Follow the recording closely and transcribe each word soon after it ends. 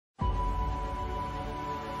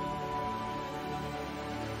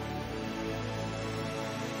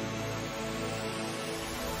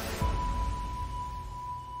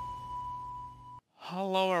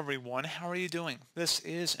Hello everyone, how are you doing? This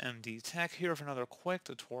is MD Tech here with another quick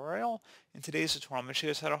tutorial. In today's tutorial, I'm going to show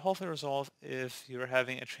you guys how to hopefully resolve if you're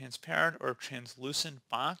having a transparent or translucent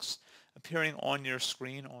box appearing on your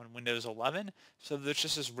screen on Windows 11. So there's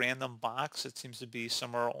just this random box that seems to be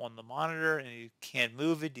somewhere on the monitor and you can't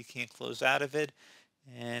move it, you can't close out of it,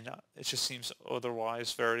 and it just seems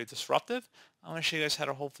otherwise very disruptive. I'm going to show you guys how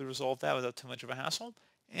to hopefully resolve that without too much of a hassle,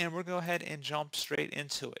 and we're going to go ahead and jump straight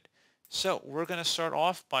into it. So we're going to start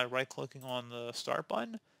off by right-clicking on the Start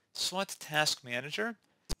button, select Task Manager.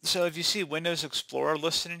 So if you see Windows Explorer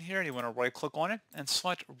listed in here, you want to right-click on it and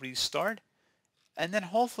select Restart. And then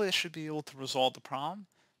hopefully it should be able to resolve the problem.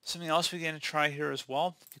 Something else we're going to try here as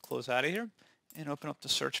well, if you close out of here and open up the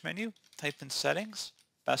search menu, type in Settings,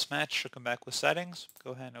 Best Match should come back with Settings.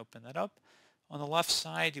 Go ahead and open that up. On the left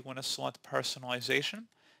side, you want to select Personalization.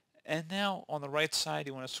 And now on the right side,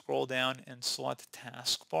 you want to scroll down and select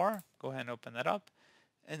Taskbar. Go ahead and open that up.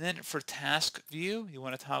 And then for Task View, you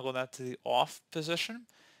want to toggle that to the off position.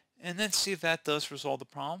 And then see if that does resolve the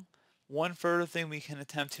problem. One further thing we can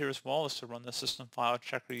attempt here as well is to run the System File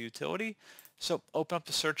Checker utility. So open up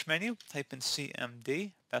the search menu, type in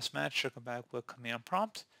CMD. Best Match should come back with Command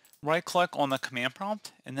Prompt. Right-click on the Command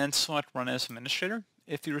Prompt and then select Run as Administrator.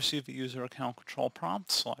 If you receive a user account control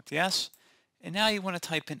prompt, select Yes. And now you want to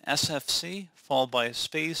type in SFC followed by a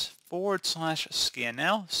space /scan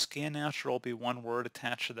now. Scan now should all be one word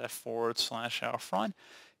attached to that / out front.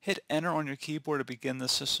 Hit enter on your keyboard to begin the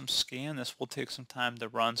system scan. This will take some time to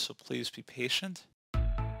run, so please be patient.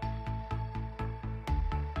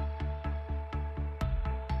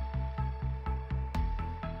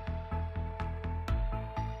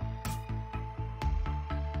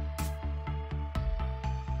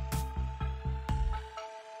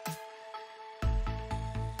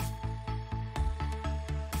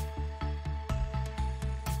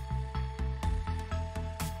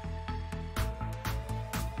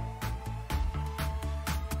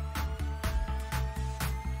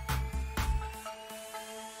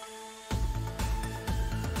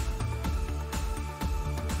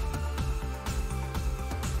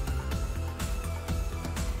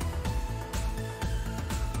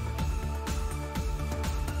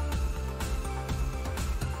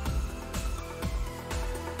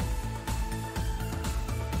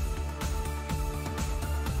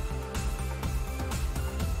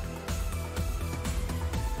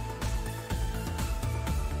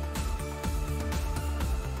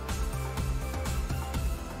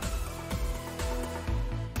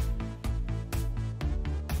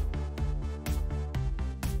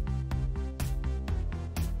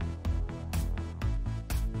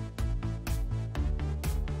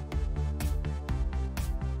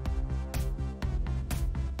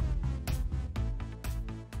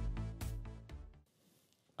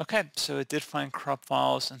 Okay, so it did find corrupt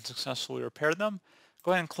files and successfully repaired them.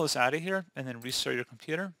 Go ahead and close out of here and then restart your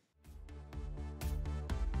computer.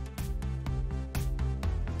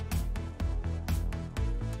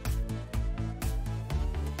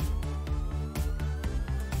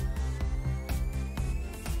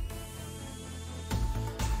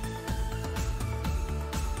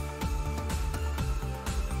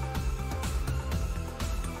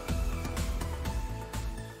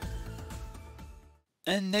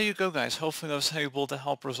 And there you go, guys. Hopefully that was able to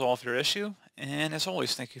help resolve your issue. And as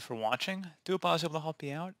always, thank you for watching. Do hope I was able to help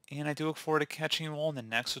you out, and I do look forward to catching you all in the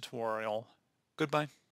next tutorial. Goodbye.